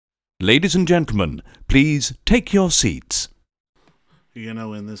Ladies and gentlemen, please take your seats. You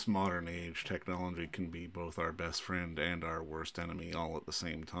know, in this modern age, technology can be both our best friend and our worst enemy all at the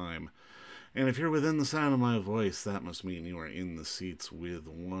same time. And if you're within the sound of my voice, that must mean you are in the seats with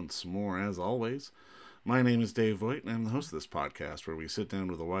once more, as always. My name is Dave Voigt, and I'm the host of this podcast, where we sit down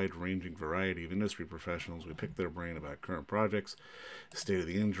with a wide-ranging variety of industry professionals. We pick their brain about current projects, state of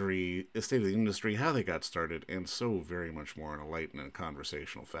the industry, how they got started, and so very much more in a light and a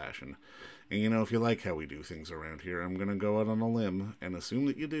conversational fashion. And you know, if you like how we do things around here, I'm going to go out on a limb and assume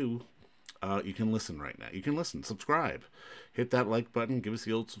that you do. You can listen right now. You can listen, subscribe, hit that like button, give us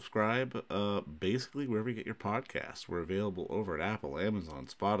the old subscribe. Basically, wherever you get your podcasts, we're available over at Apple, Amazon,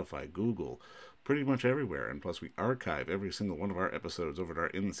 Spotify, Google, pretty much everywhere. And plus, we archive every single one of our episodes over at our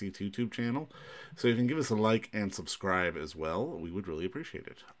In the Seats YouTube channel. So if you can give us a like and subscribe as well, we would really appreciate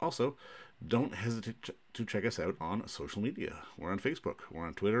it. Also, don't hesitate to check us out on social media. We're on Facebook, we're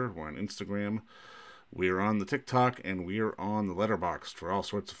on Twitter, we're on Instagram. We're on the TikTok, and we're on the Letterboxd for all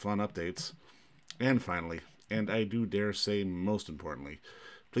sorts of fun updates. And finally, and I do dare say most importantly,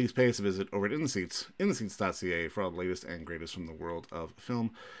 please pay us a visit over at In the Seats, intheseats.ca, for all the latest and greatest from the world of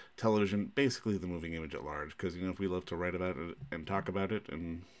film, television, basically the moving image at large. Because, you know, if we love to write about it and talk about it,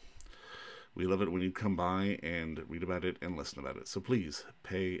 and we love it when you come by and read about it and listen about it. So please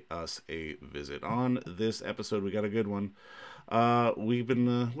pay us a visit. On this episode, we got a good one. We've been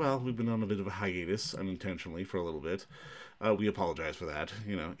on a bit of a hiatus unintentionally for a little bit. We apologize for that.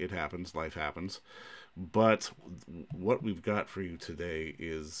 You know, it happens. Life happens. But what we've got for you today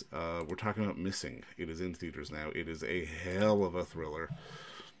is we're talking about Missing. It is in theaters now. It is a hell of a thriller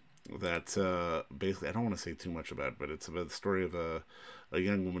that basically, I don't want to say too much about, but it's about the story of a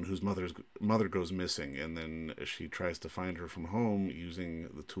young woman whose mother goes missing, and then she tries to find her from home using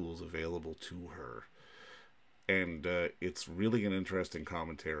the tools available to her. And it's really an interesting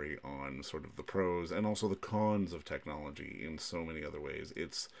commentary on sort of the pros and also the cons of technology in so many other ways.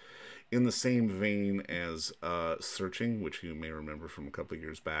 It's in the same vein as Searching, which you may remember from a couple of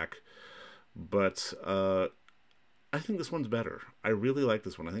years back. But I think this one's better. I really like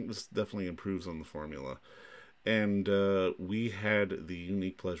this one. I think this definitely improves on the formula. And we had the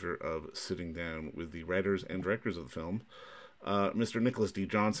unique pleasure of sitting down with the writers and directors of the film, Mr. Nicolas D.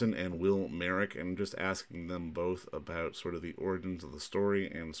 Johnson and Will Merrick, and just asking them both about sort of the origins of the story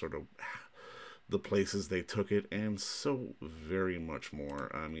and sort of the places they took it, and so very much more.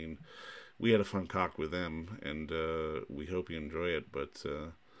 I mean, we had a fun talk with them, and we hope you enjoy it. But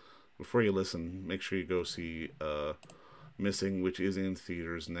before you listen, make sure you go see Missing, which is in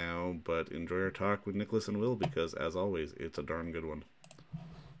theaters now. But enjoy our talk with Nicolas and Will, because, as always, it's a darn good one.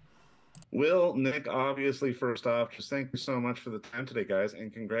 Will, Nick, obviously, first off, just thank you so much for the time today, guys,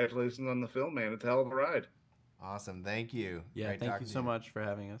 and congratulations on the film, man. It's a hell of a ride. Awesome. Thank you. Yeah, Great thank you so much for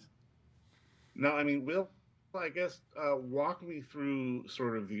having us. No, I mean, Will, I guess, walk me through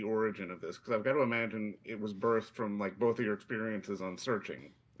sort of the origin of this, because I've got to imagine it was birthed from, like, both of your experiences on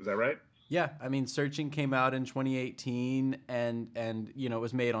Searching. Is that right? Yeah, I mean, Searching came out in 2018, and you know, it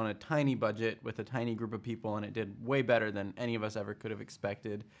was made on a tiny budget with a tiny group of people, and it did way better than any of us ever could have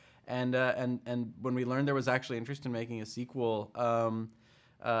expected. And when we learned there was actually interest in making a sequel,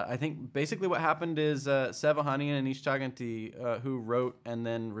 I think basically what happened is Seva Hani and Anish Chaganty, who wrote and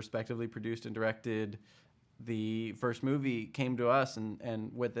then respectively produced and directed the first movie, came to us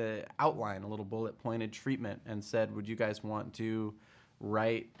and with an outline, a little bullet-pointed treatment, and said, would you guys want to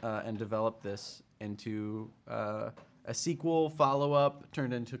write and develop this into a sequel, follow-up,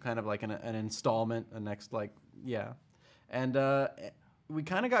 turned into kind of like an installment, a next, like, yeah. And we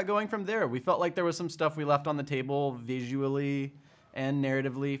kind of got going from there. We felt like there was some stuff we left on the table visually and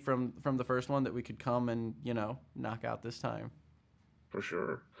narratively from the first one that we could come and, you know, knock out this time. For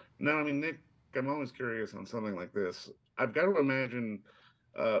sure. No, I mean, Nick, I'm always curious on something like this. I've got to imagine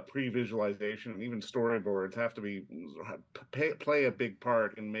pre-visualization and even storyboards have to be play a big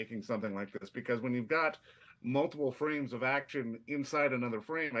part in making something like this, because when you've got multiple frames of action inside another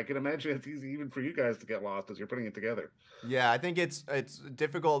frame, I can imagine it's easy even for you guys to get lost as you're putting it together. Yeah, I think it's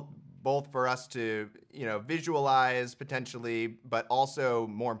difficult both for us to, you know, visualize potentially, but also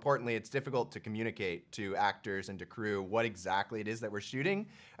more importantly, it's difficult to communicate to actors and to crew what exactly it is that we're shooting.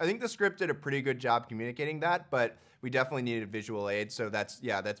 I think the script did a pretty good job communicating that, but we definitely needed visual aid. So that's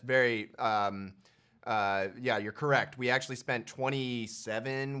very, yeah, you're correct. We actually spent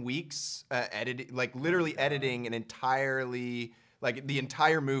 27 weeks literally editing an entirely, like the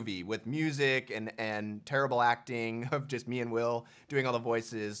entire movie with music and terrible acting of just me and Will doing all the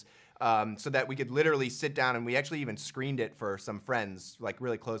voices, so that we could literally sit down, and we actually even screened it for some friends, like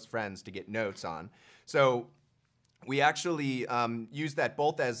really close friends, to get notes on. So we actually used that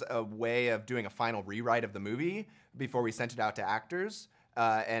both as a way of doing a final rewrite of the movie before we sent it out to actors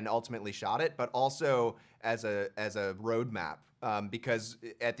and ultimately shot it, but also as a roadmap. Because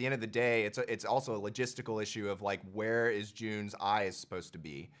at the end of the day, it's also a logistical issue of like, where is June's eyes supposed to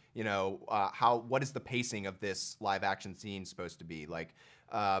be? You know, what is the pacing of this live action scene supposed to be? Like,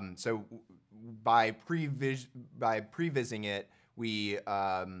 so by prevising it, we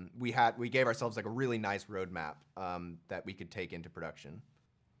gave ourselves like a really nice roadmap that we could take into production.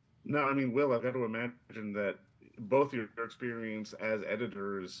 No, I mean, Will, I've got to imagine that both your experience as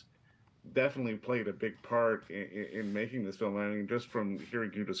editors definitely played a big part in making this film. I mean, just from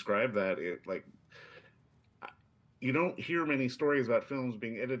hearing you describe that, you don't hear many stories about films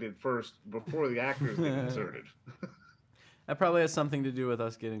being edited first before the actors get inserted. That probably has something to do with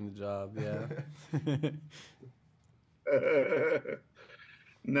us getting the job, yeah.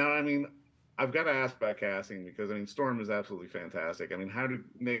 No, I mean, I've got to ask about casting because I mean, Storm is absolutely fantastic. I mean, how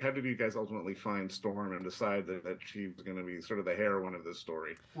did you guys ultimately find Storm and decide that she was going to be sort of the heroine of this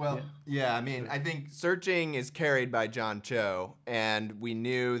story? Well, yeah, I mean, I think Searching is carried by John Cho, and we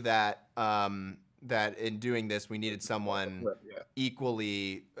knew that that in doing this, we needed someone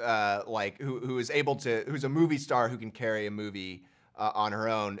equally like who's a movie star who can carry a movie on her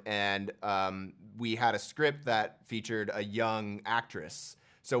own, and we had a script that featured a young actress.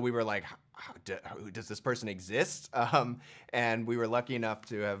 So we were like, does this person exist? And we were lucky enough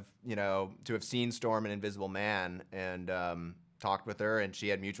to have seen Storm in Invisible Man and talked with her, and she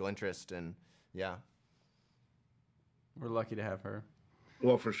had mutual interest, and yeah. We're lucky to have her.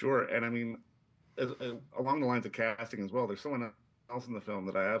 Well, for sure. And I mean, along the lines of casting as well, there's someone else in the film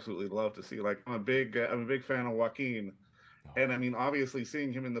that I absolutely love to see. Like, I'm a big fan of Joaquin. And I mean, obviously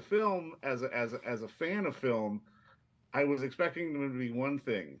seeing him in the film as a fan of film, I was expecting him to be one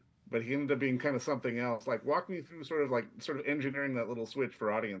thing, but he ended up being kind of something else. Like, walk me through sort of engineering that little switch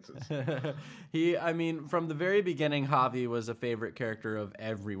for audiences. I mean, from the very beginning, Javi was a favorite character of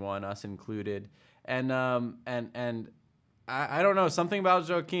everyone, us included. And I don't know, something about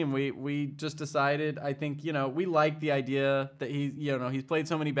Joaquin. We just decided, I think, we like the idea that he's played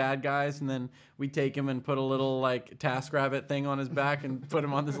so many bad guys, and then we take him and put a little like TaskRabbit thing on his back and put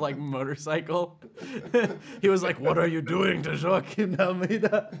him on this like motorcycle. He was like, "What are you doing to Joaquin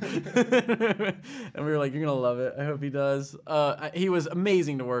Almeida?" And we were like, "You're gonna love it. I hope he does." He was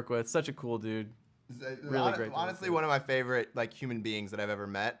amazing to work with. Such a cool dude. Really great. Honestly, one of my favorite like human beings that I've ever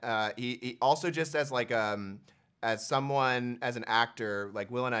met. He also just as like as an actor,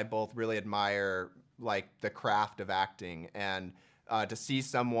 like Will and I both really admire like the craft of acting, and to see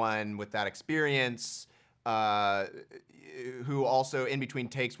someone with that experience who also in between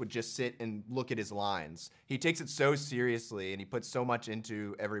takes would just sit and look at his lines. He takes it so seriously, and he puts so much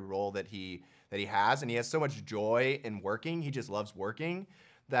into every role that he has, and he has so much joy in working. He just loves working.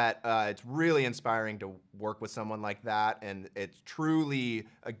 That it's really inspiring to work with someone like that, and it's truly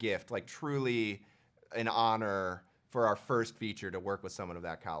a gift, like truly an honor for our first feature to work with someone of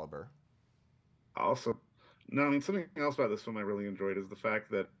that caliber. Awesome. No, I mean, something else about this film I really enjoyed is the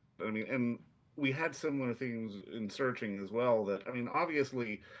fact that, I mean, and we had similar themes in Searching as well, that, I mean,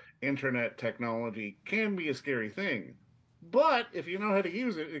 obviously, internet technology can be a scary thing, but if you know how to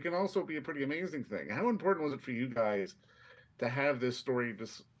use it, it can also be a pretty amazing thing. How important was it for you guys to have this story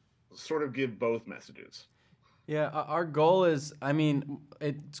just sort of give both messages? Yeah, our goal is, I mean,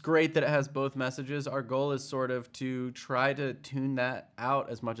 it's great that it has both messages. Our goal is sort of to try to tune that out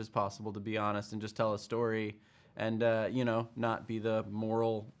as much as possible, to be honest, and just tell a story and, not be the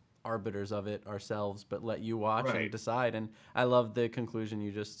moral arbiters of it ourselves, but let you watch and decide. And I love the conclusion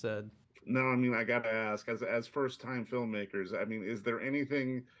you just said. No, I mean, I got to ask, as first-time filmmakers, I mean, is there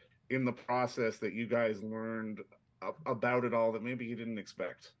anything in the process that you guys learned about it all that maybe you didn't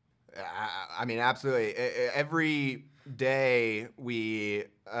expect? I mean, absolutely. Every day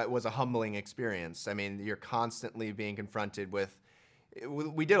was a humbling experience. I mean, you're constantly being confronted with.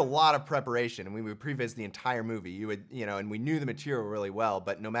 We did a lot of preparation, and we would previs the entire movie. And we knew the material really well.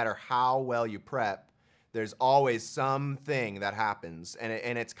 But no matter how well you prep, there's always something that happens, and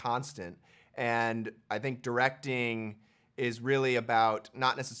it's constant. And I think directing is really about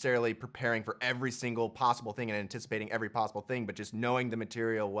not necessarily preparing for every single possible thing and anticipating every possible thing, but just knowing the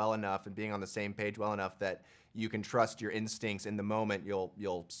material well enough and being on the same page well enough that you can trust your instincts in the moment.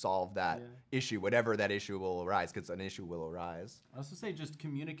 You'll solve that issue, whatever that issue will arise, because an issue will arise. I also say just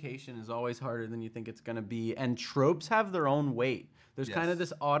communication is always harder than you think it's going to be, and tropes have their own weight. There's kind of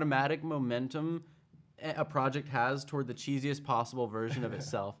this automatic momentum a project has toward the cheesiest possible version of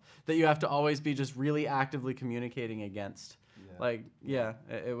itself that you have to always be just really actively communicating against.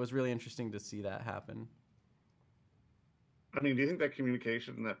 It was really interesting to see that happen. I mean, do you think that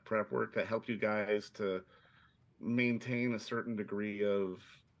communication and that prep work that helped you guys to maintain a certain degree of,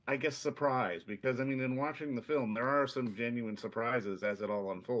 I guess, surprise? Because I mean, in watching the film, there are some genuine surprises as it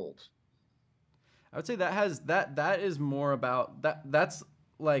all unfolds. I would say that is more about that's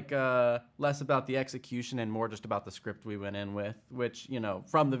like less about the execution and more just about the script we went in with, which, you know,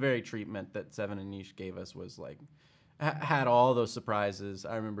 from the very treatment that Seven and Niche gave us was like had all those surprises.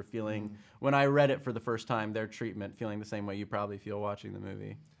 I remember feeling when I read it for the first time, their treatment, feeling the same way you probably feel watching the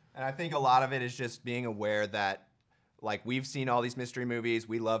movie. And I think a lot of it is just being aware that, like, we've seen all these mystery movies,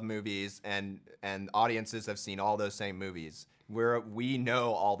 we love movies, and audiences have seen all those same movies. We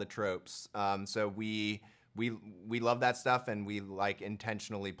know all the tropes, so we love that stuff, and we like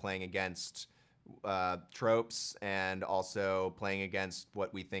intentionally playing against tropes and also playing against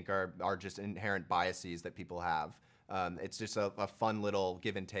what we think are just inherent biases that people have. It's just a fun little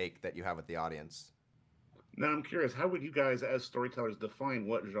give and take that you have with the audience. Now, I'm curious, how would you guys, as storytellers, define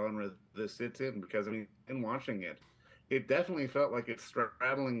what genre this sits in? Because, I mean, in watching it, it definitely felt like it's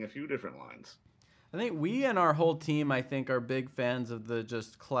straddling a few different lines. I think we and our whole team, I think, are big fans of the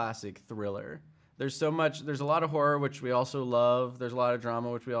just classic thriller. There's a lot of horror, which we also love. There's a lot of drama,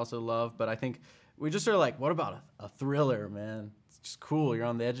 which we also love. But I think we just are like, what about a thriller, man? It's just cool. You're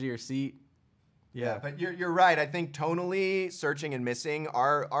on the edge of your seat. Yeah, but you're right. I think tonally, Searching and Missing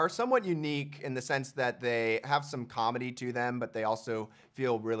are somewhat unique in the sense that they have some comedy to them, but they also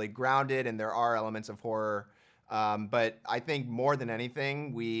feel really grounded, and there are elements of horror. But I think more than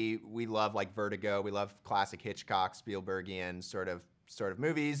anything, we love like Vertigo. We love classic Hitchcock, Spielbergian sort of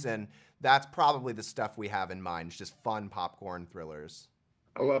movies, and that's probably the stuff we have in mind. It's just fun popcorn thrillers.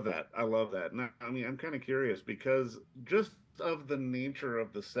 I love that. I love that. Now, I mean, I'm kind of curious because just of the nature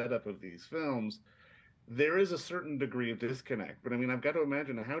of the setup of these films, there is a certain degree of disconnect. But I mean, I've got to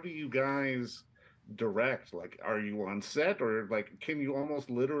imagine, how do you guys direct? Like, are you on set, or like, can you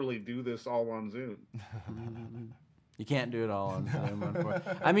almost literally do this all on Zoom? You can't do it all on Zoom,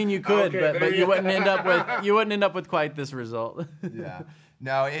 unfortunately. I mean, you could, but you wouldn't end up with quite this result. Yeah.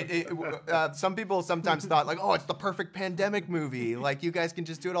 No, some people sometimes thought like, oh, it's the perfect pandemic movie. Like, you guys can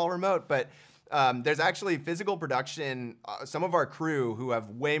just do it all remote. But there's actually physical production. Some of our crew, who have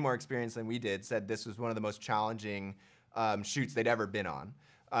way more experience than we did, said this was one of the most challenging shoots they'd ever been on.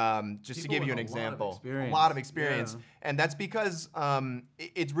 Just to give you an example, a lot of experience. Yeah. And that's because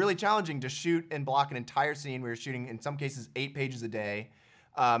it's really challenging to shoot and block an entire scene. We were shooting, in some cases, 8 pages a day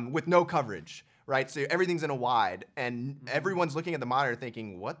with no coverage. Right, so everything's in a wide, and everyone's looking at the monitor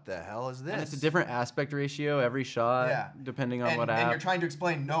thinking, "What the hell is this?" And it's a different aspect ratio every shot, depending on what app. And you're trying to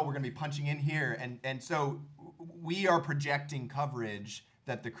explain, no, we're going to be punching in here, and so we are projecting coverage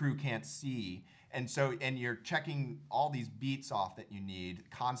that the crew can't see, and you're checking all these beats off that you need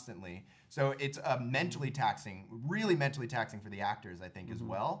constantly. So it's mentally taxing, really mentally taxing for the actors, I think, as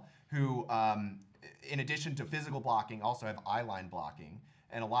well, who, in addition to physical blocking, also have eyeline blocking.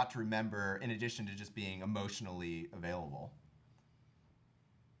 And a lot to remember, in addition to just being emotionally available.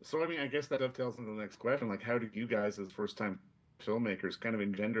 So, I mean, I guess that dovetails into the next question. Like, how did you guys, as first-time filmmakers, kind of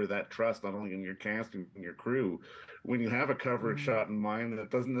engender that trust, not only in your cast and your crew, when you have a coverage shot in mind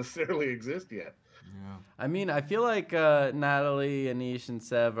that doesn't necessarily exist yet? Yeah. I mean, I feel like Natalie, Anish, and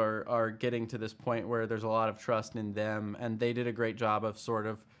Sev are getting to this point where there's a lot of trust in them, and they did a great job of sort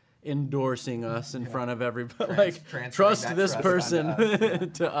of endorsing us in front of everybody, like trust this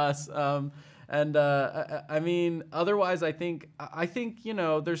person to us. I mean, otherwise, I think you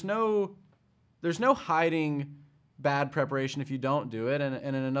know, there's no hiding bad preparation if you don't do it, and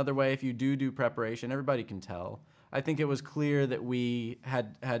in another way, if you do preparation, everybody can tell. I think it was clear that we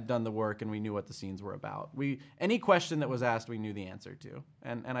had done the work and we knew what the scenes were about. Any question that was asked, we knew the answer to,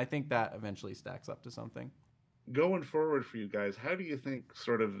 and I think that eventually stacks up to something. Going forward for you guys, how do you think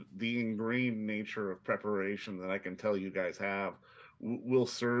sort of the ingrained nature of preparation that I can tell you guys have will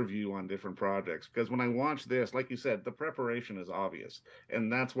serve you on different projects? Because when I watch this, like you said, the preparation is obvious,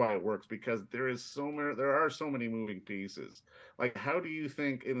 and that's why it works, because there are so many moving pieces. Like, how do you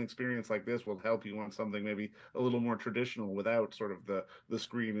think an experience like this will help you on something maybe a little more traditional without sort of the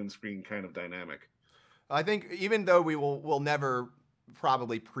screen kind of dynamic? I think even though we'll never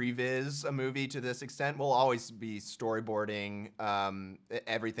probably previs a movie to this extent, we'll always be storyboarding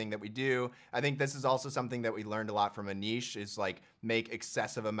everything that we do. I think this is also something that we learned a lot from Anish, is like make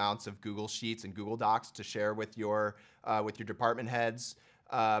excessive amounts of Google Sheets and Google Docs to share with your department heads.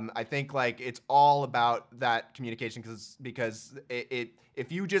 I think like it's all about that communication, because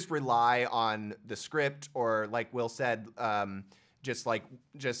if you just rely on the script, or like Will said, just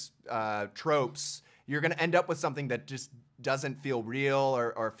tropes, you're going to end up with something that just doesn't feel real,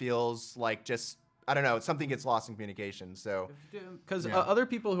 or feels like just I don't know, something gets lost in communication. So because other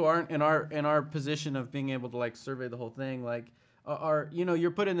people who aren't in our position of being able to like survey the whole thing, like are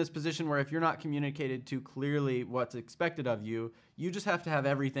you're put in this position where if you're not communicated to clearly what's expected of you, you just have to have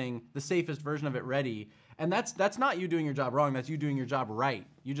everything, the safest version of it, ready. And that's not you doing your job wrong. That's you doing your job right.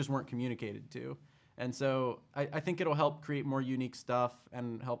 You just weren't communicated to. And so I think it'll help create more unique stuff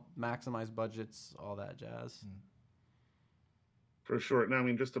and help maximize budgets, all that jazz. For sure. Now, I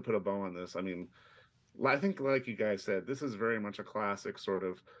mean, just to put a bow on this, I mean, I think, like you guys said, this is very much a classic sort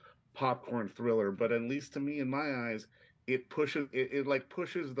of popcorn thriller. But at least to me, in my eyes, it pushes it like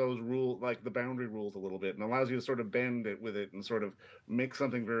pushes those like the boundary rules a little bit, and allows you to sort of bend it with it and sort of make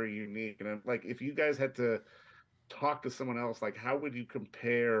something very unique. And like, if you guys had to talk to someone else, like, how would you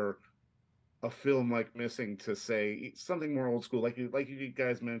compare a film like Missing to, say, something more old school, like you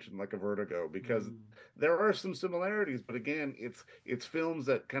guys mentioned, like a Vertigo? Because there are some similarities, but again, it's films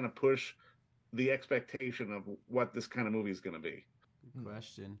that kind of push the expectation of what this kind of movie is going to be. Good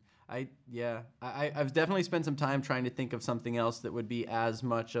question. I've definitely spent some time trying to think of something else that would be as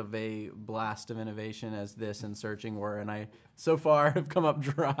much of a blast of innovation as this and Searching were, and I so far have come up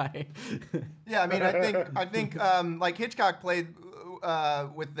dry. Yeah, I mean, I think like Hitchcock played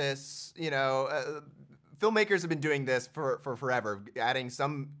with this. Filmmakers have been doing this for forever, adding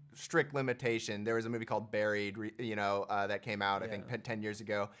some strict limitation. There was a movie called Buried, that came out I think 10 years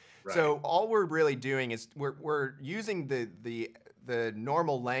ago. Right. So all we're really doing is we're using the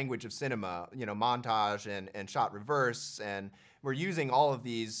normal language of cinema, montage and shot reverse, and we're using all of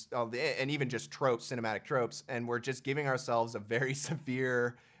these, and even just tropes, cinematic tropes, and we're just giving ourselves a very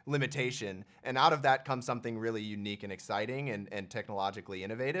severe limitation. And out of that comes something really unique and exciting and technologically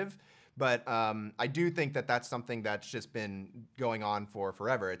innovative. But I do think that that's something that's just been going on for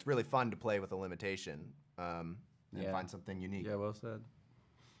forever. It's really fun to play with a limitation and find something unique. Yeah, well said.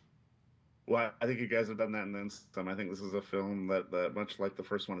 Well, I think you guys have done that and then some. I think this is a film that much like the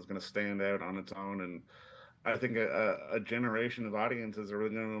first one, is going to stand out on its own, and I think a generation of audiences are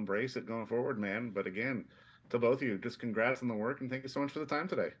really going to embrace it going forward, man. But again, to both of you, just congrats on the work, and thank you so much for the time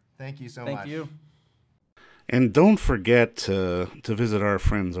today. Thank you so much. Thank you. And don't forget to visit our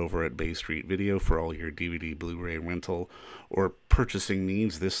friends over at Bay Street Video for all your DVD, Blu-ray rental, or purchasing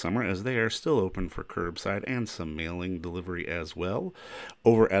needs this summer, as they are still open for curbside and some mailing delivery as well.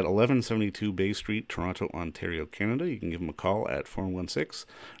 Over at 1172 Bay Street, Toronto, Ontario, Canada, you can give them a call at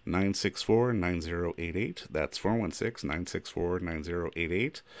 416-964-9088. That's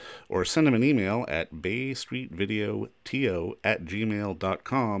 416-964-9088. Or send them an email at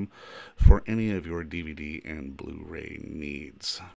baystreetvideoto@gmail.com for any of your DVD and Blu-ray needs.